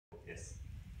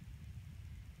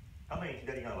画面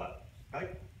左側、はい。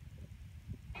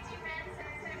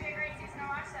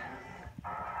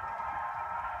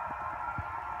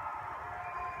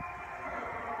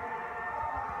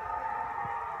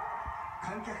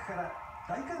観客から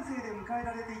大歓声で迎え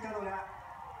られていたのが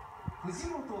藤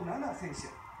本那菜選手。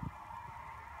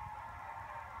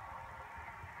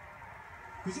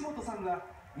藤本さんは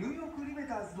ニューヨークリベ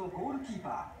ターズのゴールキー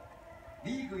パー、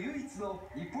リーグ唯一の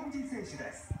日本人選手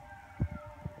です。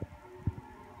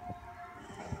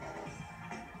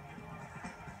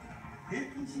平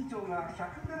均身長が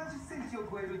170センチを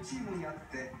超えるチームにあっ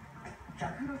て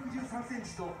163セン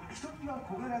チとひときわ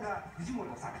小柄な藤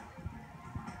本さん。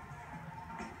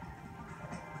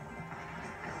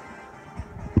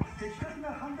的確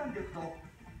な判断力と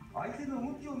相手の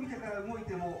動きを見てから動い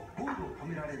てもゴールを止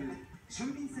められる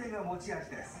俊敏性が持ち味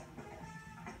です。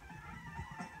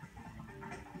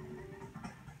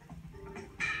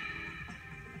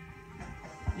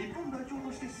日本代表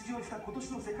として出場した今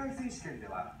年の世界選手権で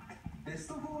はベス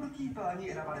トゴールキーパーに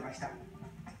選ばれました。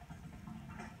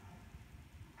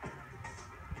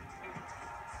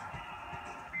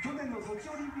去年のソチ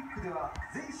オリンピックでは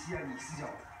全試合に出場。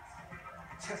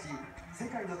しかし世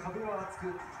界の壁は厚く、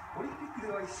オリンピック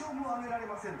では1勝も挙げられ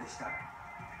ませんでした。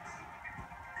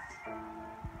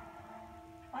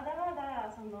まだま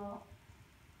だそ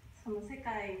の世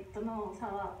界との差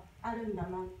はあるんだ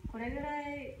な、これぐら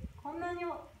いこんなに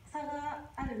差が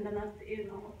あるんだなってい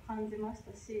うのを感じまし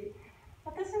たし、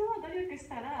私も努力し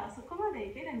たらそこまで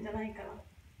いけるんじゃないかな。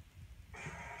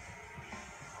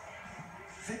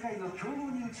世界の強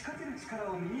豪に打ち勝てる力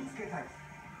を身につけたい。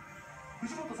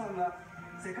藤本さんは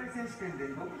世界選手権で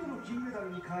6度の金メダ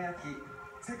ルに輝き、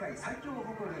世界最強を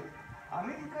誇るア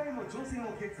メリカへの挑戦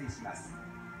を決意します。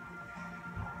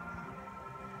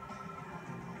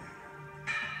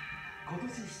今年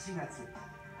7月、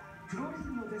プロリー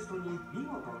グのテストに見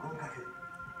事合格。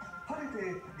晴れ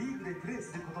てリーグでプレー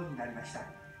することになりました。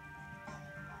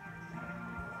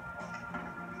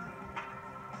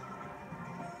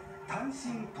単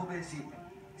身渡米し、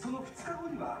その2日後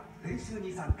には練習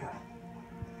に参加。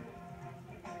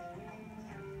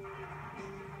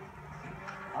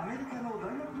アメリカの大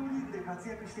学のリーグで活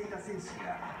躍していた選手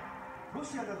やロ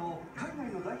シアなど海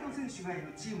外の代表選手がい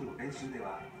るチームの練習で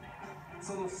は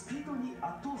そのスピードに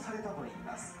圧倒されたといい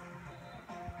ます。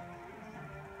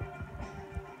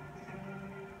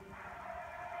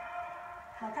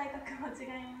体格も違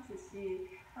いますし、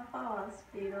パワー、ス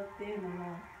ピードっていうの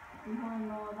も日本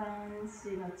の男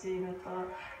子のチームと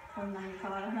そんなに変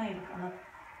わらないのかな。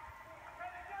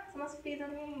そのスピード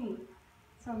に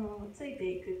つい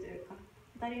ていくというか、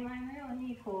当たり前のよう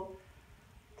に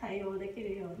対応でき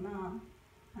るような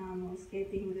スケー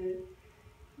ティング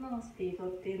のスピード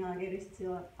っていうのを上げる必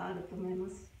要はあると思いま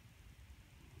す。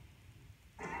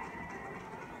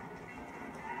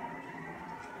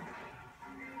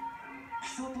基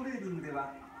礎トレーニングで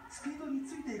はスピードに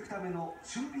ついていくための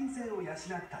俊敏性を養っ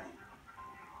たり、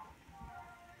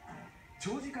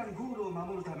長時間ゴールを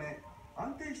守るため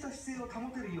安定した姿勢を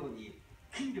保てるように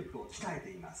筋力を鍛え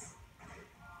ています。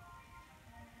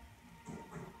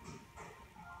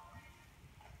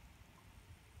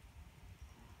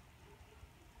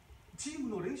チーム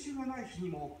の練習がない日に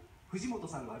も藤本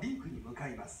さんはリンクに向か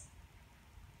います。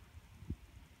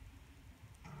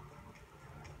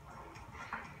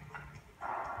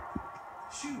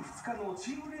週2日の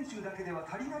チーム練習だけでは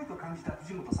足りないと感じた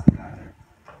藤本さんが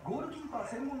ゴールキーパー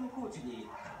専門のコーチに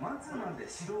マンツーマンで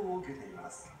指導を受けていま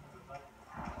す。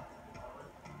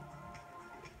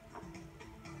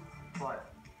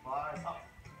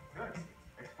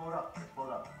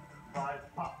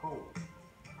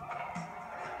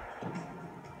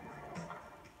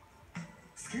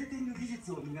スケーティング技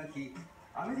術を磨き、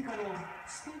アメリカの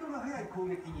スピードが速い攻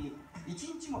撃に一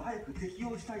日も早く適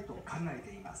応したいと考え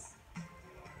ています。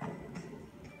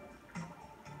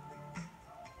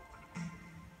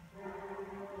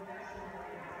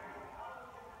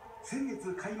先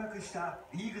月開幕した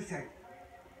リーグ戦。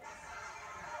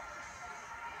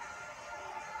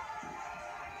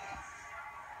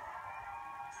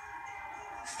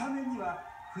スタメンには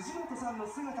藤本さんの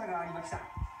姿がありました。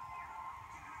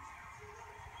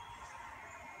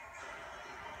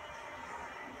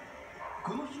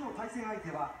この日の対戦相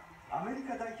手はアメリ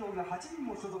カ代表が8人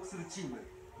も所属するチーム、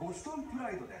ボストンプ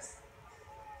ライドです。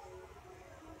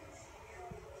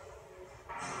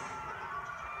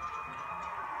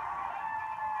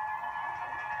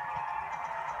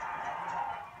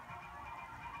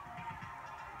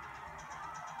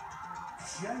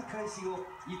試合開始後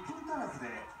1分足らずで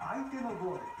相手の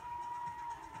ゴール。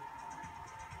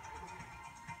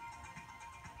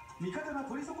味方が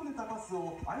取り損ねたパス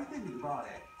を相手に奪わ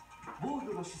れ、防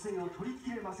御の姿勢を取りき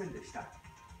れませんでした。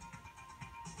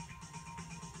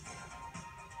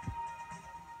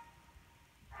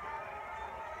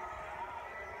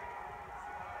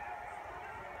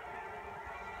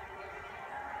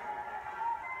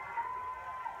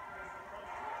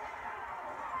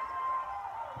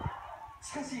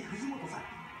しかし藤本さん、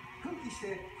奮起し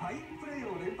てファインプレー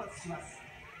を連発します。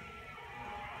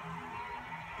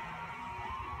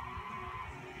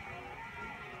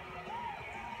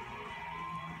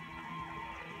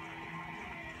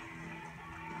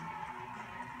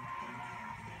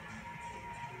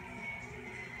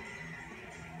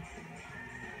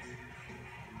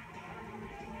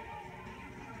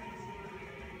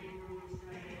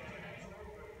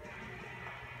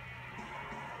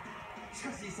し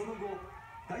かしその後、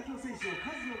代表選手を数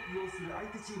多く擁する相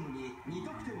手チームに2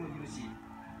得点を許し、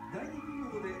第2ピリ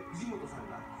オドで藤本さん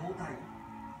が交代。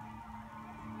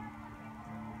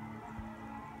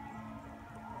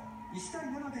1対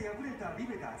7で敗れたリ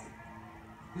ベターズ。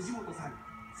藤本さん、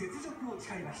雪辱を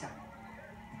誓いました。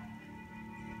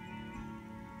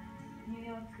ニュー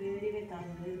ヨークリベター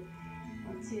ズ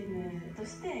のチームと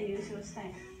して優勝した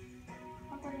い。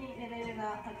本当にレベル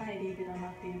が高いリーグだ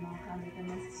なっていうのを感じて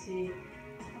ますし、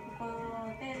ここ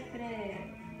でプレ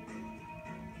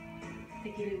ー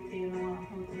できるっていうのは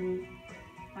本当に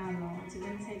自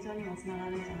分の成長にもつなが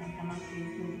るんじゃないかなってい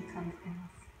うふうに感じてま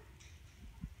す。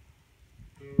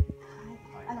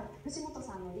藤本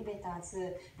さんのリベターズ、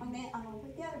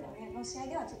VTR の試合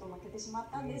ではちょっと負けてしま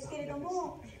ったんですけれど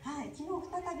も、昨日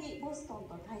再びボストン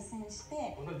と対戦し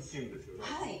て、同じチームですよ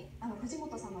ね。藤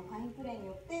本さんのファインプレーに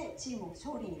よってチームを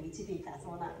勝利に導いた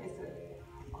そうなんです。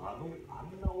あ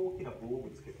んな大きな防具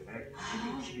つけてね、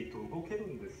キビキビと動ける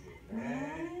んですよ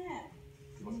ね。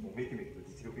めきめきと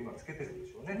実力今つけてるんで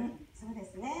しょうね。そうで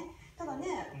すね。ただね、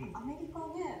アメリカ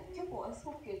ね、結構アイス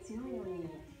ホッケー強いのに。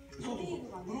プロリー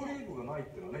グがね、プロリーグがない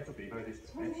っていうのはね、ちょっと意外でし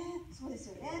たよね。そうで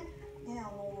すよね。で、大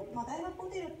学を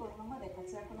出ると今まで活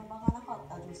躍の場がなかっ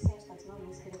た女子選手たちなん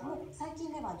ですけれども、最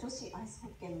近では女子アイスホ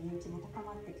ッケーの人気も高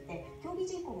まってきて、競技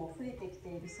人口も増えてきて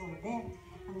いるそうで、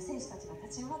選手たちが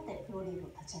立ち上がってプロリーグ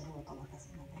を立ち上げようとなった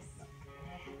そうなんです。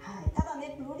ただ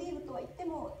ね、プロリーグとはいって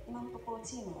も今のところ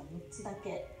チームは4つだ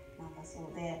けなんだそ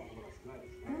うで、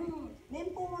年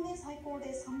俸もね、最高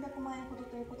で300万円ほど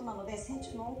ということなので、選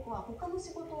手の多くは他の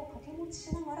仕事を掛け持ち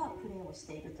しながらプレーをし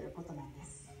ているということなんで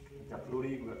す。じゃあプロ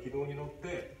リーグが軌道に乗っ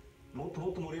てもっとも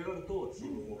っと盛り上がるとチ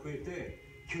ームも増えて、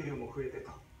給料も増えて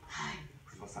と、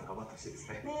藤本さん頑張ってほしいです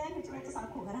ね。藤本さん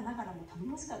小柄ながらも頼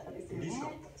もしかったですよね。嬉しか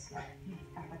ったですね。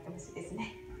頑張ってほしいです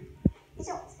ね。以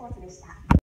上スポーツでした。